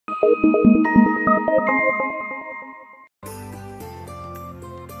One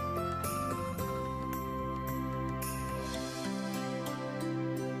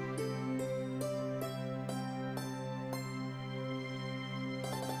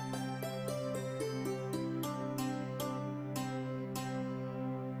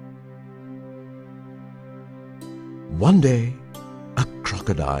day, a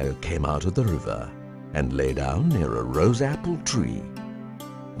crocodile came out of the river and lay down near a rose apple tree.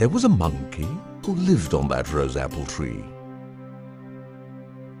 There was a monkey who lived on that rose apple tree.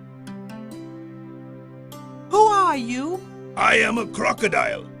 Who are you? I am a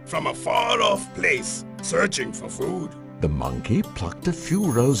crocodile from a far-off place, searching for food. The monkey plucked a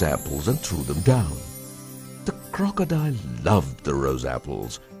few rose apples and threw them down. The crocodile loved the rose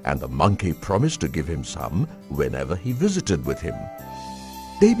apples, and the monkey promised to give him some whenever he visited with him.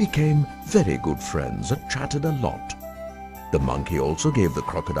 They became very good friends and chatted a lot. The monkey also gave the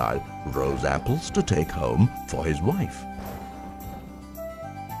crocodile rose apples to take home for his wife.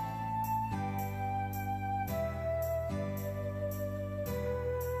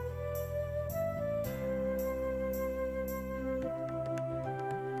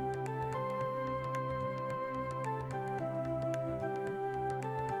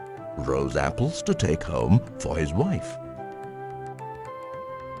 Rose apples to take home for his wife.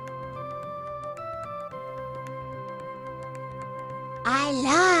 I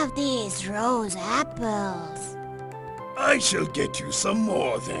love these rose apples. I shall get you some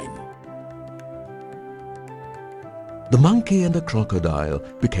more then. The monkey and the crocodile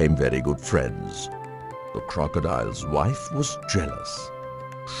became very good friends. The crocodile's wife was jealous.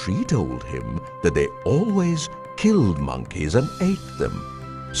 She told him that they always killed monkeys and ate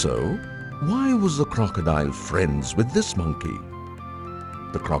them. So, why was the crocodile friends with this monkey?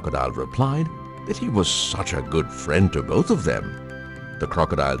 The crocodile replied that he was such a good friend to both of them. The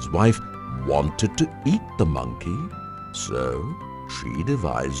crocodile's wife wanted to eat the monkey, so she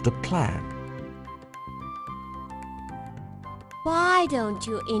devised a plan. Why don't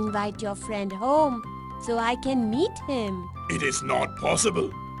you invite your friend home so I can meet him? It is not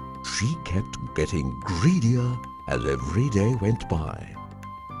possible. She kept getting greedier as every day went by.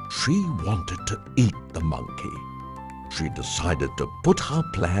 She wanted to eat the monkey. She decided to put her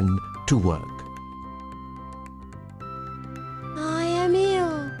plan to work. I am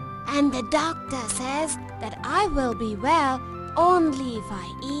ill, and the doctor says that I will be well only if I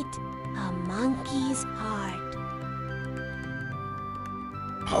eat a monkey's heart.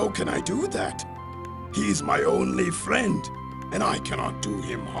 How can I do that? He is my only friend, and I cannot do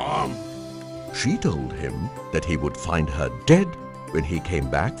him harm. She told him that he would find her dead when he came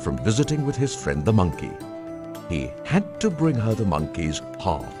back from visiting with his friend the monkey. He had to bring her the monkey's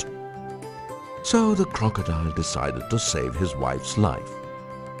heart. So the crocodile decided to save his wife's life.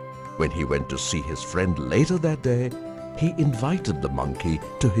 When he went to see his friend later that day, he invited the monkey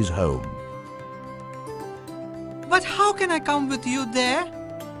to his home. But how can I come with you there?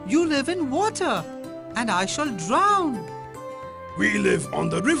 You live in water, and I shall drown. We live on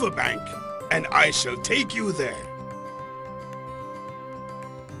the riverbank, and I shall take you there.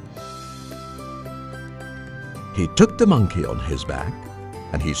 He took the monkey on his back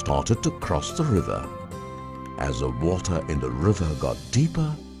and he started to cross the river. As the water in the river got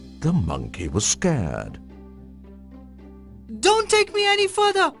deeper, the monkey was scared. Don't take me any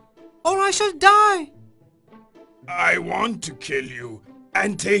further, or I shall die. I want to kill you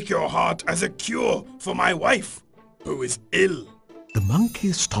and take your heart as a cure for my wife, who is ill. The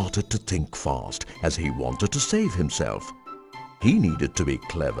monkey started to think fast as he wanted to save himself. He needed to be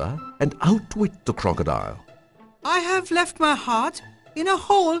clever and outwit the crocodile. I have left my heart in a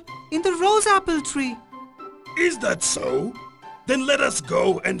hole in the rose apple tree. Is that so? Then let us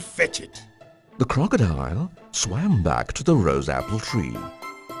go and fetch it. The crocodile swam back to the rose apple tree.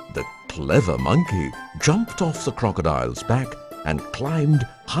 The clever monkey jumped off the crocodile's back and climbed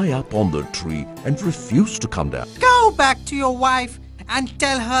high up on the tree and refused to come down. Go back to your wife and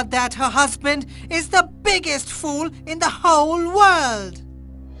tell her that her husband is the biggest fool in the whole world.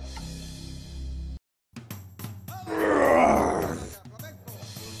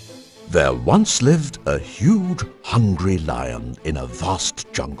 There once lived a huge, hungry lion in a vast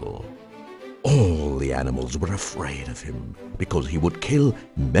jungle. All the animals were afraid of him because he would kill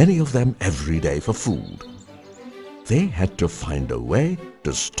many of them every day for food. They had to find a way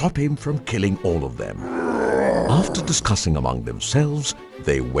to stop him from killing all of them. After discussing among themselves,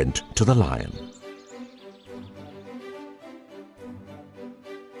 they went to the lion.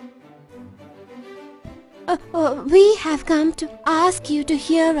 We have come to ask you to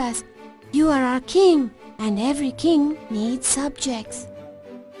hear us. You are our king, and every king needs subjects.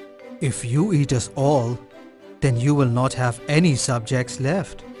 If you eat us all, then you will not have any subjects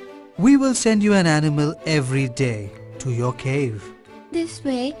left. We will send you an animal every day to your cave. This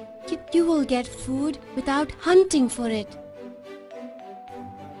way, you will get food without hunting for it.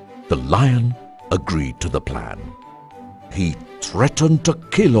 The lion agreed to the plan. He threatened to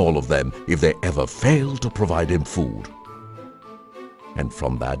kill all of them if they ever failed to provide him food. And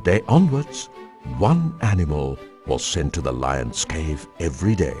from that day onwards, one animal was sent to the lion's cave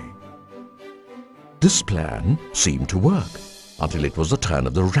every day. This plan seemed to work until it was the turn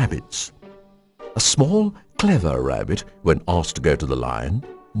of the rabbits. A small, clever rabbit, when asked to go to the lion,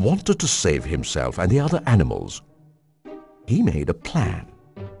 wanted to save himself and the other animals. He made a plan.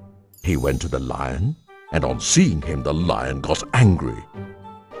 He went to the lion, and on seeing him, the lion got angry.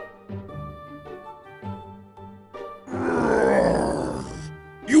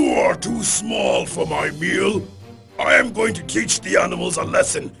 You are too small for my meal. I am going to teach the animals a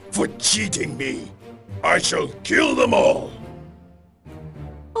lesson for cheating me. I shall kill them all.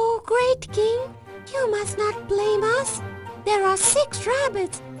 Oh, great king, you must not blame us. There are 6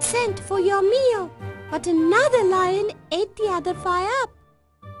 rabbits sent for your meal, but another lion ate the other 5 up.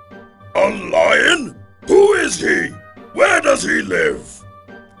 A lion? Who is he? Where does he live?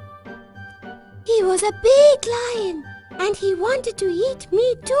 He was a big lion, and he wanted to eat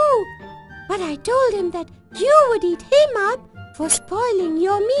me too. But I told him that you would eat him up for spoiling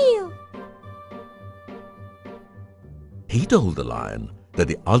your meal. He told the lion that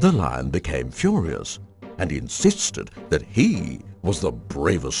the other lion became furious and insisted that he was the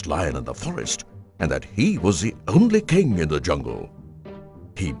bravest lion in the forest and that he was the only king in the jungle.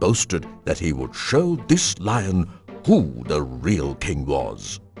 He boasted that he would show this lion who the real king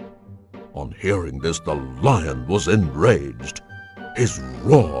was. On hearing this, the lion was enraged. His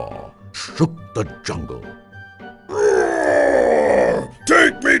roar shook the jungle. Roar!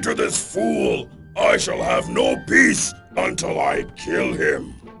 Take me to this fool! I shall have no peace until I kill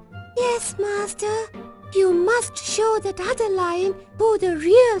him. Yes, master. You must show that other lion who the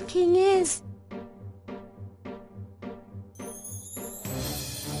real king is.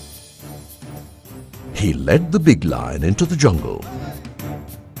 He led the big lion into the jungle.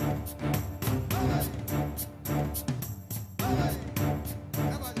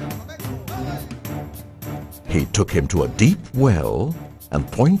 He took him to a deep well and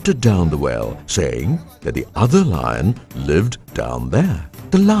pointed down the well, saying that the other lion lived down there.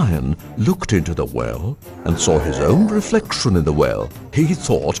 The lion looked into the well and saw his own reflection in the well. He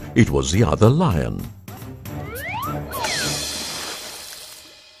thought it was the other lion.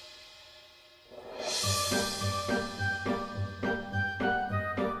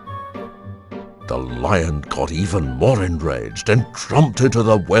 The lion got even more enraged and jumped into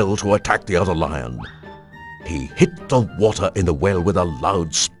the well to attack the other lion. He hit the water in the well with a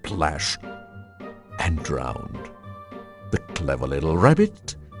loud splash and drowned. The clever little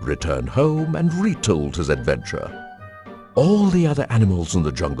rabbit returned home and retold his adventure. All the other animals in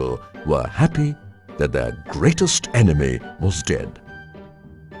the jungle were happy that their greatest enemy was dead.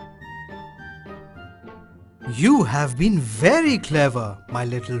 You have been very clever, my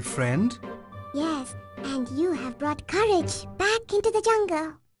little friend. Yes, and you have brought courage back into the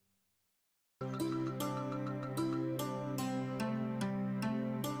jungle.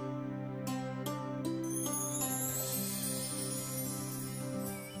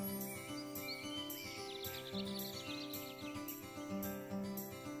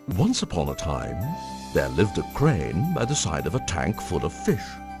 Once upon a time, there lived a crane by the side of a tank full of fish.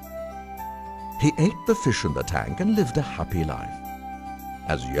 He ate the fish in the tank and lived a happy life.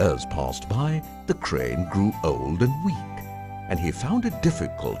 As years passed by, the crane grew old and weak, and he found it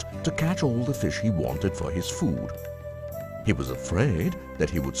difficult to catch all the fish he wanted for his food. He was afraid that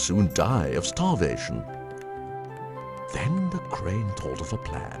he would soon die of starvation. Then the crane thought of a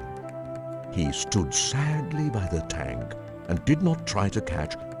plan. He stood sadly by the tank and did not try to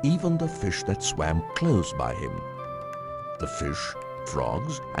catch even the fish that swam close by him. The fish,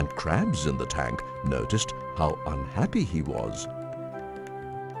 frogs, and crabs in the tank noticed how unhappy he was.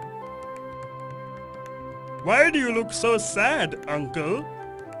 Why do you look so sad, Uncle?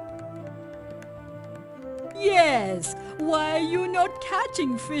 Yes, why are you not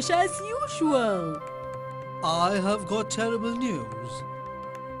catching fish as usual? I have got terrible news.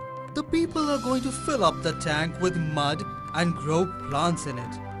 The people are going to fill up the tank with mud and grow plants in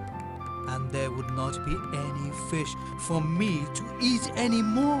it. And there would not be any fish for me to eat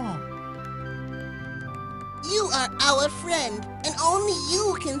anymore. You are our friend, and only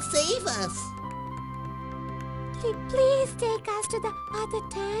you can save us. Please take us to the other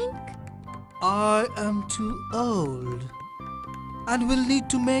tank. I am too old. and will need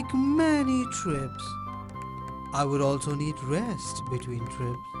to make many trips. I would also need rest between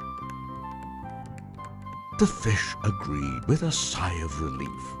trips. The fish agreed with a sigh of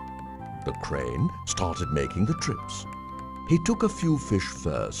relief. The crane started making the trips. He took a few fish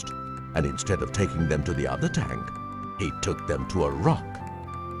first, and instead of taking them to the other tank, he took them to a rock.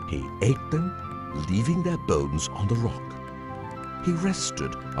 He ate them, leaving their bones on the rock. He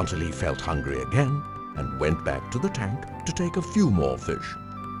rested until he felt hungry again and went back to the tank to take a few more fish.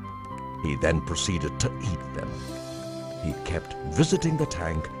 He then proceeded to eat them. He kept visiting the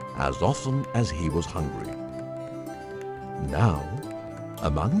tank as often as he was hungry. Now,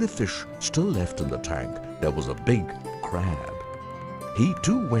 among the fish still left in the tank, there was a big crab. He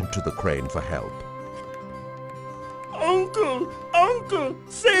too went to the crane for help. Uncle, uncle,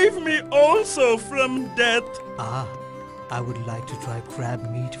 save me also from death. Ah, I would like to try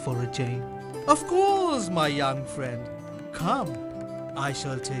crab meat for a change. Of course, my young friend. Come, I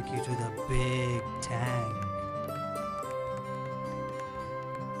shall take you to the big tank.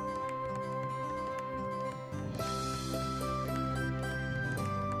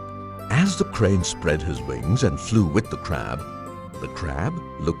 As the crane spread his wings and flew with the crab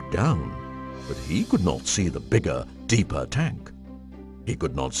looked down, but he could not see the bigger, deeper tank. He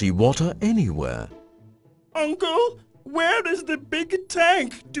could not see water anywhere. Uncle, where is the big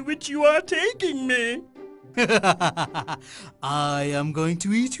tank to which you are taking me? I am going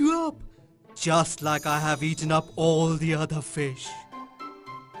to eat you up, just like I have eaten up all the other fish.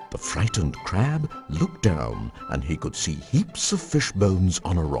 The frightened crab looked down and he could see heaps of fish bones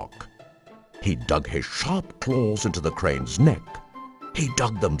on a rock. He dug his sharp claws into the crane's neck. He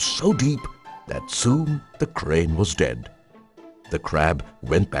dug them so deep that soon the crane was dead. The crab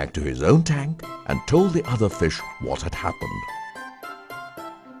went back to his own tank and told the other fish what had happened.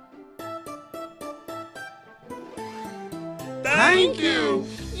 Thank you!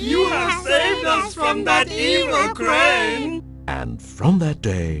 You have saved us from that evil crane! And from that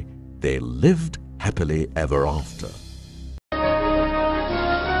day, they lived happily ever after.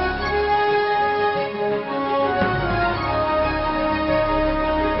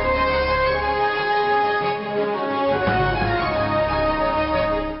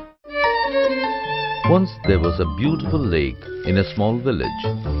 Once there was a beautiful lake in a small village.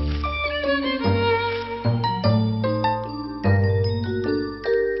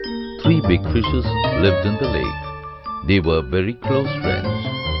 Three big fishes lived in the lake. They were very close friends.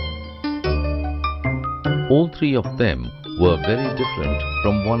 All three of them were very different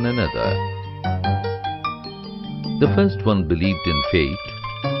from one another. The first one believed in fate.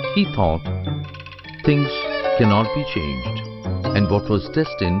 He thought things cannot be changed, and what was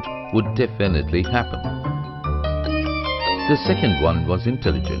destined would definitely happen. The second one was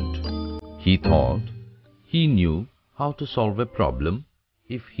intelligent. He thought he knew how to solve a problem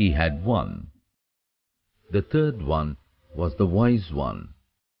if he had one. The third one was the wise one.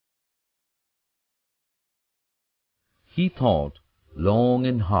 He thought long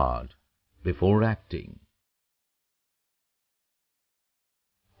and hard before acting.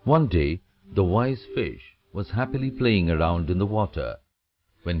 One day, the wise fish was happily playing around in the water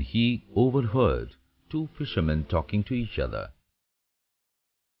when he overheard two fishermen talking to each other.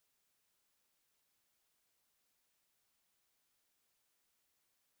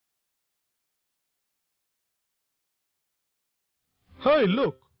 Hey,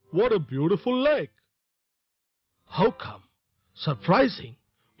 look, what a beautiful lake. How come? Surprising.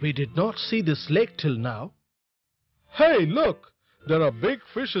 We did not see this lake till now. Hey, look, there are big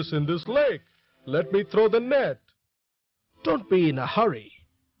fishes in this lake. Let me throw the net. Don't be in a hurry.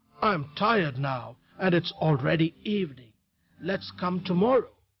 I'm tired now, and it's already evening. Let's come tomorrow.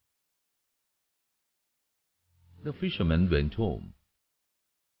 The fisherman went home.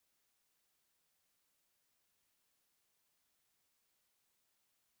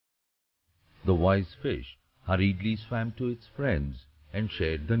 The wise fish hurriedly swam to its friends and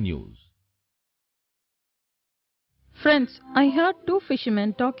shared the news. Friends, I heard two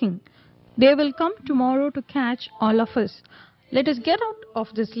fishermen talking. They will come tomorrow to catch all of us. Let us get out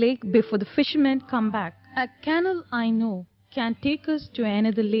of this lake before the fishermen come back. A canal I know can take us to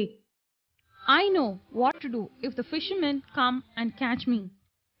another lake. I know what to do if the fishermen come and catch me.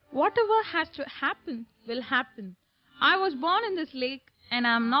 Whatever has to happen will happen. I was born in this lake and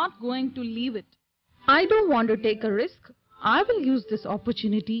I am not going to leave it. I don't want to take a risk. I will use this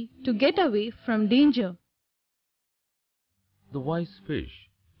opportunity to get away from danger. The wise fish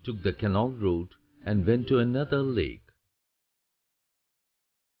took the canal route and went to another lake.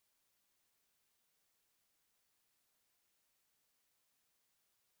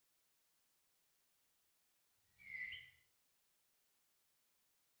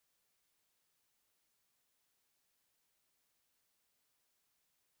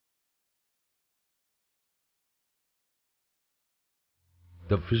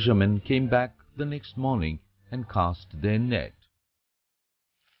 The fishermen came back the next morning and cast their net.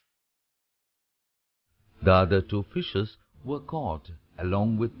 The other two fishes were caught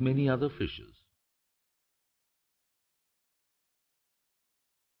along with many other fishes.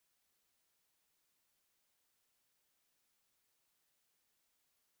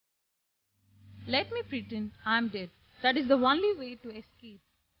 Let me pretend I'm dead. That is the only way to escape.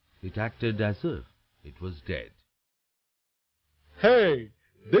 It acted as if it was dead. Hey,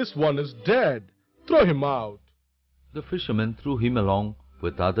 this one is dead. Throw him out. The fishermen threw him along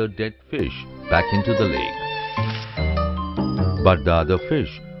with other dead fish back into the lake. But the other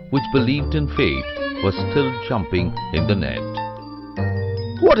fish, which believed in fate, was still jumping in the net.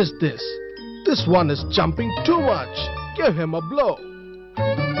 What is this? This one is jumping too much. Give him a blow.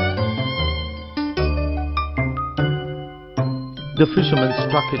 The fisherman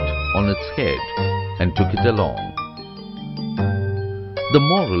struck it on its head and took it along. The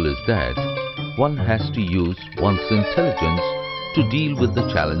moral is that one has to use one's intelligence to deal with the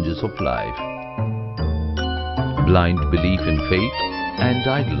challenges of life. Blind belief in fate and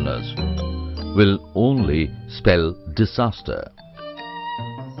idleness will only spell disaster.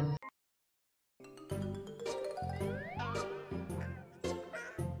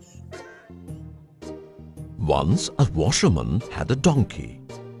 Once a washerman had a donkey.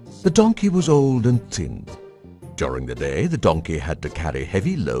 The donkey was old and thin. During the day, the donkey had to carry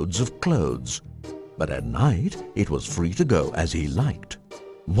heavy loads of clothes, but at night it was free to go as he liked.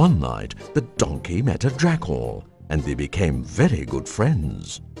 One night, the donkey met a jackal, and they became very good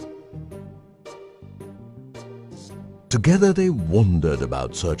friends. Together they wandered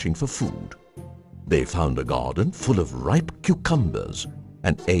about searching for food. They found a garden full of ripe cucumbers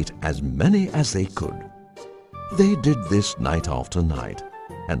and ate as many as they could. They did this night after night,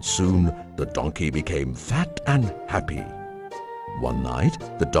 and soon the donkey became fat and happy. One night,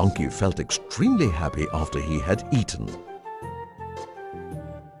 the donkey felt extremely happy after he had eaten.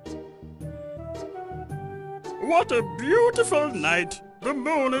 What a beautiful night! The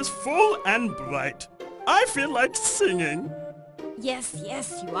moon is full and bright. I feel like singing. Yes,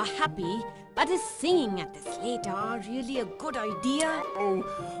 yes, you are happy. But is singing at this late hour really a good idea?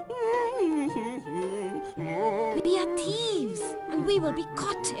 We are thieves, and we will be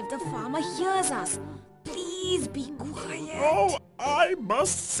caught if the farmer hears us. Please be quiet. Oh, I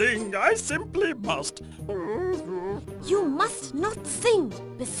must sing. I simply must. You must not sing.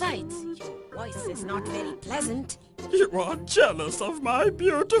 Besides, your voice is not very pleasant. You are jealous of my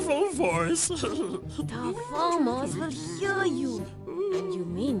beautiful voice. The farmers will hear you, and you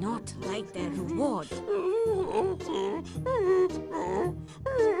may not like their reward.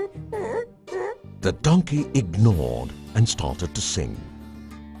 The donkey ignored and started to sing,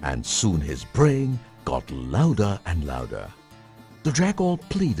 and soon his braying got louder and louder. The jackal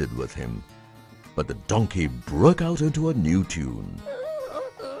pleaded with him, but the donkey broke out into a new tune.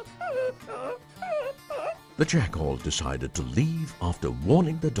 The jackal decided to leave after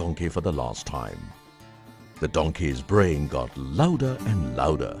warning the donkey for the last time. The donkey's braying got louder and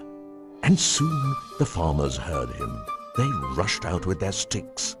louder, and soon the farmers heard him. They rushed out with their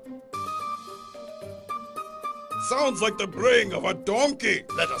sticks. Sounds like the braying of a donkey.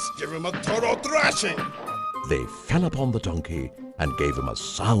 Let us give him a thorough thrashing. They fell upon the donkey and gave him a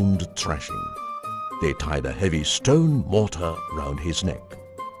sound thrashing. They tied a heavy stone mortar round his neck.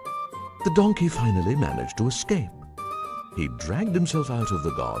 The donkey finally managed to escape. He dragged himself out of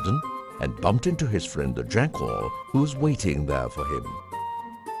the garden and bumped into his friend the jackal, who was waiting there for him.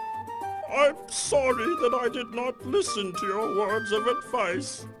 I'm sorry that I did not listen to your words of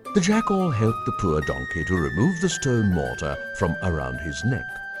advice. The jackal helped the poor donkey to remove the stone mortar from around his neck,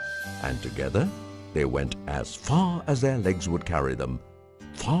 and together they went as far as their legs would carry them,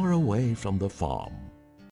 far away from the farm.